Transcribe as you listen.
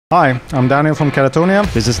Hi, I'm Daniel from Katatonia.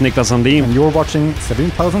 This is Niklas Sandin. And you're watching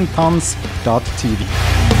 17,000tons.tv.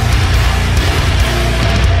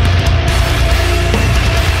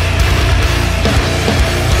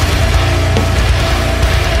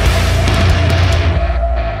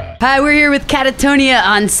 Hi, we're here with Katatonia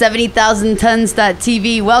on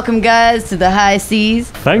 70,000tons.tv. Welcome, guys, to the high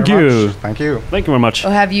seas. Thank you. Thank you. Thank you very much.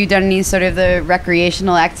 Oh, have you done any sort of the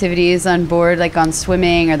recreational activities on board, like on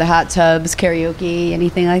swimming or the hot tubs, karaoke,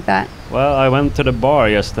 anything like that? Well, I went to the bar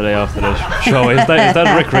yesterday after the show. Is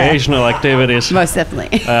that recreational activities? Most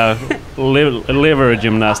definitely. Liver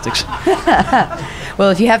gymnastics. Well,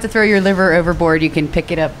 if you have to throw your liver overboard, you can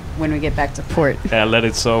pick it up when we get back to port. Yeah, let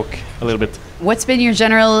it soak a little bit. What's been your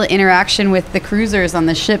general interaction with the cruisers on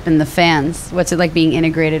the ship and the fans? What's it like being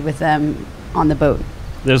integrated with them on the boat?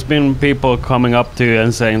 There's been people coming up to you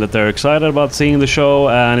and saying that they're excited about seeing the show,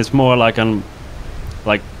 and it's more like an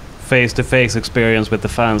face-to-face experience with the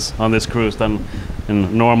fans on this cruise than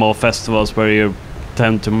in normal festivals where you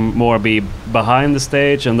tend to more be behind the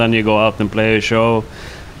stage and then you go out and play a show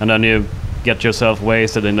and then you get yourself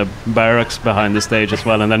wasted in the barracks behind the stage as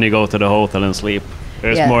well, and then you go to the hotel and sleep.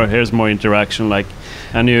 Here's more interaction,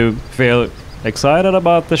 and you feel excited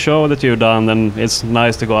about the show that you've done, and it's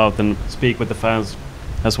nice to go out and speak with the fans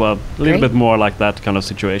as well. A little bit more like that kind of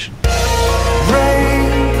situation.